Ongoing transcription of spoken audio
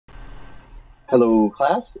Hello,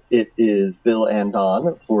 class. It is Bill and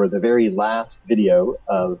Don for the very last video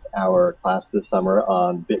of our class this summer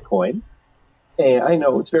on Bitcoin. And I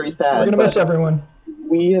know it's very We're sad, going to miss but everyone.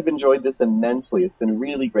 we have enjoyed this immensely. It's been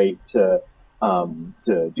really great to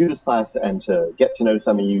do this class and to get to know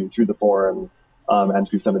some of you through the forums and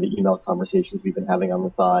through some of the email conversations we've been having on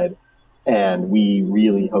the side. And we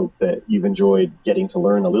really hope that you've enjoyed getting to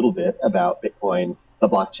learn a little bit about Bitcoin, the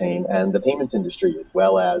blockchain, and the payments industry, as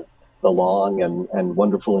well as the long and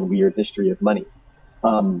wonderful and weird history of money.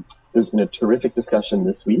 There's been a terrific discussion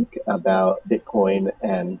this week about Bitcoin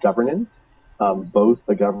and governance, both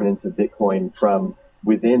the governance of Bitcoin from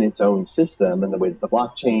within its own system and the way that the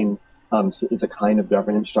blockchain is a kind of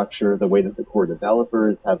governance structure, the way that the core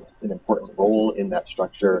developers have an important role in that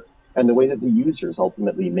structure, and the way that the users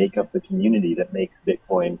ultimately make up the community that makes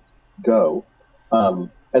Bitcoin go,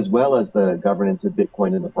 as well as the governance of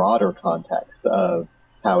Bitcoin in the broader context of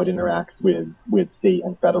how it interacts with state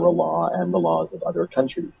and federal law and the laws of other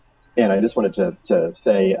countries. And I just wanted to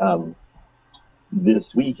say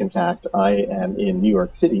this week, in fact, I am in New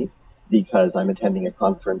York City because I'm attending a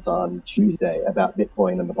conference on Tuesday about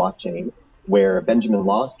Bitcoin and the blockchain, where Benjamin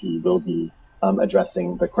Lawsky will be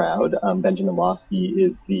addressing the crowd. Benjamin Lawsky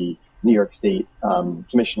is the New York State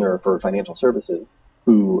Commissioner for Financial Services,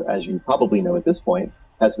 who, as you probably know at this point,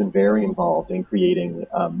 has been very involved in creating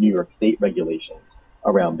New York State regulations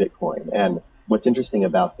around Bitcoin. And what's interesting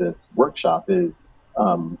about this workshop is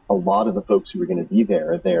a lot of the folks who are going to be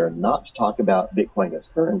there, they're not to talk about Bitcoin as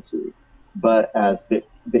currency, but as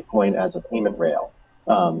Bitcoin as a payment rail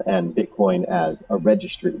and Bitcoin as a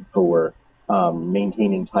registry for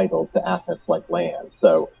maintaining title to assets like land.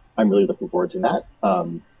 So I'm really looking forward to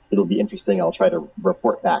that. It'll be interesting. I'll try to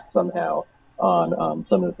report back somehow on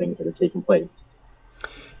some of the things that are taking place.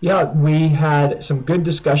 Yeah, we had some good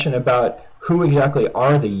discussion about who exactly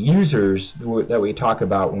are the users that we talk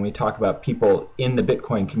about when we talk about people in the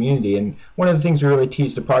Bitcoin community. And one of the things we really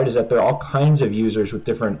teased apart is that there are all kinds of users with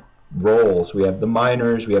different roles. We have the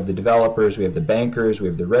miners, we have the developers, we have the bankers, we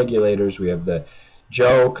have the regulators, we have the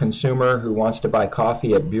Joe consumer who wants to buy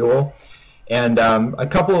coffee at Buell. And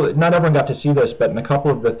not everyone got to see this, but in a couple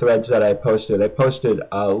of the threads that I posted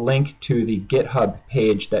a link to the GitHub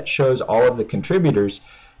page that shows all of the contributors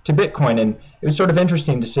to Bitcoin. And it was sort of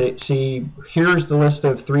interesting to see here's the list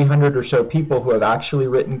of 300 or so people who have actually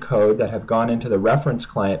written code that have gone into the reference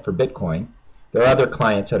client for Bitcoin. There are other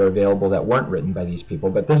clients that are available that weren't written by these people,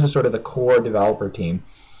 but this is sort of the core developer team.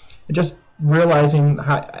 And just realizing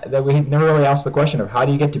that we never really asked the question of how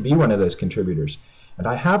do you get to be one of those contributors. And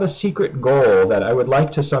I have a secret goal that I would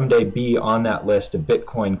like to someday be on that list of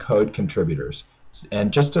Bitcoin code contributors.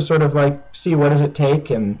 And just to sort of like see what does it take,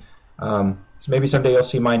 and so maybe someday you'll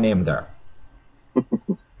see my name there.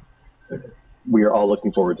 We are all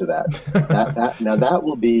looking forward to that. Now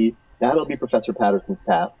that'll be Professor Patterson's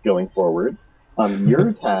task going forward.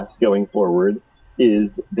 Your task going forward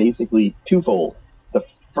is basically twofold. The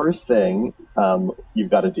first thing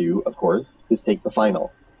you've got to do, of course, is take the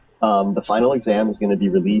final. The final exam is going to be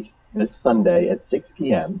released this Sunday at 6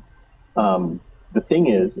 p.m. The thing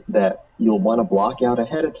is that you'll want to block out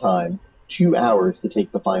ahead of time 2 hours to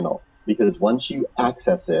take the final, because once you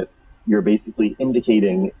access it, you're basically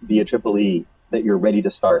indicating via EEE that you're ready to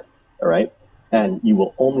start, all right? And you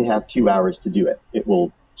will only have 2 hours to do it. It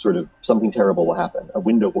will something terrible will happen. A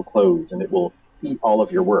window will close and it will eat all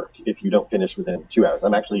of your work if you don't finish within 2 hours.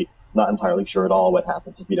 I'm actually not entirely sure at all what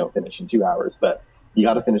happens if you don't finish in 2 hours, but you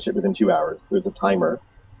got to finish it within 2 hours. There's a timer.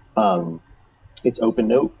 It's open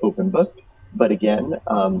note, open book, but again,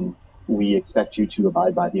 we expect you to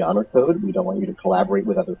abide by the honor code. We don't want you to collaborate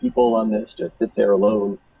with other people on this. Just sit there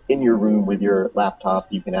alone in your room with your laptop.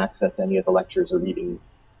 You can access any of the lectures or meetings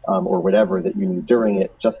or whatever that you need during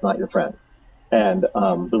it, just not your friends. And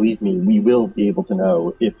believe me, we will be able to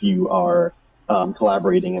know if you are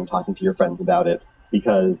collaborating and talking to your friends about it,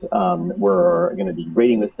 because we're going to be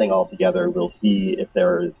grading this thing all together. We'll see if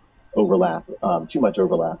there is overlap, too much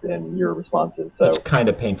overlap in your responses. So it's kind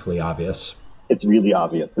of painfully obvious. It's really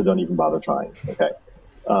obvious, so don't even bother trying. Okay.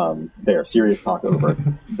 There, serious talk over.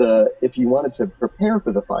 If you wanted to prepare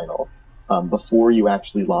for the final before you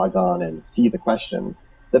actually log on and see the questions,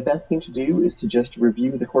 the best thing to do is to just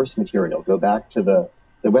review the course material. Go back to the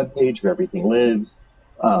webpage where everything lives,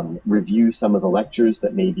 review some of the lectures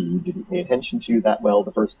that maybe you didn't pay attention to that well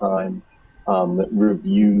the first time,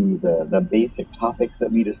 review the basic topics that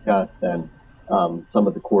we discussed and some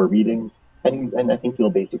of the core reading, and I think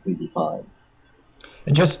you'll basically be fine.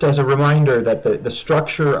 And just as a reminder that the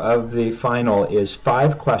structure of the final is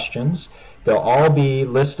 5 questions. They'll all be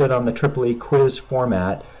listed on the EEE quiz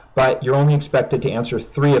format. but you're only expected to answer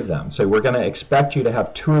 3 of them. So we're going to expect you to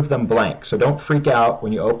have 2 of them blank. So don't freak out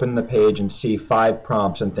when you open the page and see 5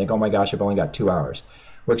 prompts and think, oh my gosh, I've only got 2 hours.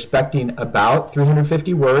 We're expecting about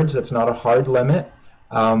 350 words. That's not a hard limit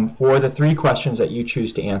for the 3 questions that you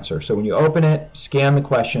choose to answer. So when you open it, scan the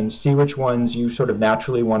questions, see which ones you sort of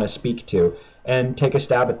naturally want to speak to, and take a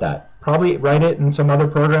stab at that. Probably write it in some other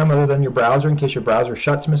program other than your browser in case your browser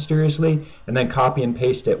shuts mysteriously, and then copy and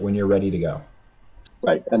paste it when you're ready to go.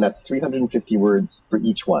 Right, and that's 350 words for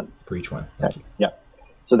each one. For each one, thank you. Yeah.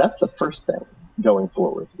 So that's the first thing going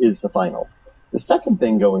forward, is the final. The second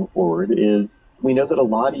thing going forward is we know that a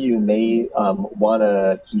lot of you may want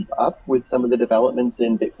to keep up with some of the developments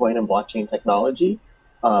in Bitcoin and blockchain technology.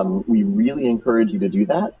 We really encourage you to do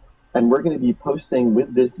that. And we're going to be posting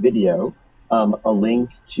with this video a link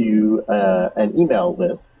to an email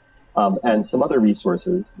list and some other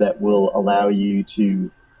resources that will allow you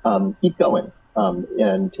to keep going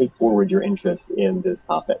and take forward your interest in this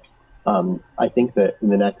topic. I think that in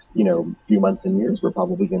the next few months and years, we're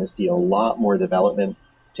probably going to see a lot more development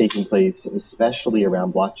taking place, especially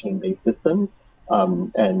around blockchain-based systems.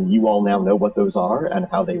 And you all now know what those are and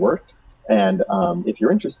how they work. And if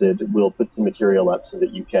you're interested, we'll put some material up so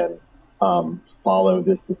that you can follow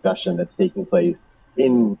this discussion that's taking place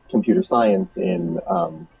in computer science, in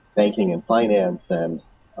banking and finance, and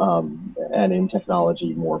in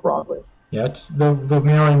technology more broadly. Yeah, it's the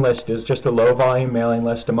mailing list is just a low-volume mailing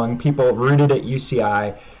list among people rooted at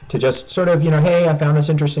UCI to just sort of, hey, I found this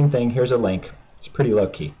interesting thing, here's a link. It's pretty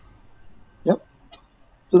low-key. Yep.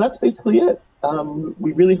 So that's basically it.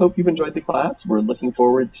 We really hope you've enjoyed the class. We're looking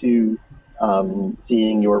forward to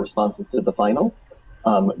seeing your responses to the final.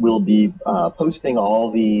 We'll be posting all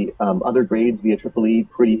the other grades via EEE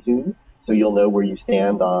pretty soon, so you'll know where you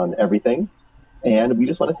stand on everything. And we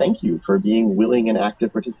just want to thank you for being willing and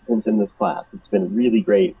active participants in this class. It's been really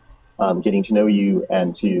great getting to know you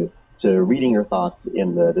and to reading your thoughts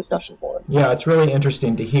in the discussion forums. Yeah, it's really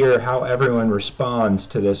interesting to hear how everyone responds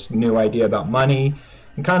to this new idea about money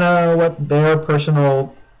and kind of what their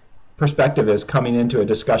personal perspective is coming into a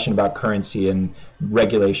discussion about currency and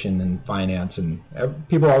regulation and finance. And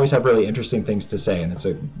people always have really interesting things to say, and it's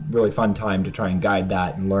a really fun time to try and guide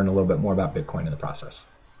that and learn a little bit more about Bitcoin in the process.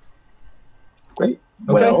 Great.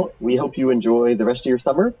 Okay. Well, we hope you enjoy the rest of your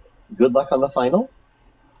summer. Good luck on the final.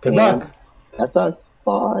 Good luck. That's us.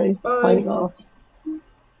 Bye. Bye. Signing off.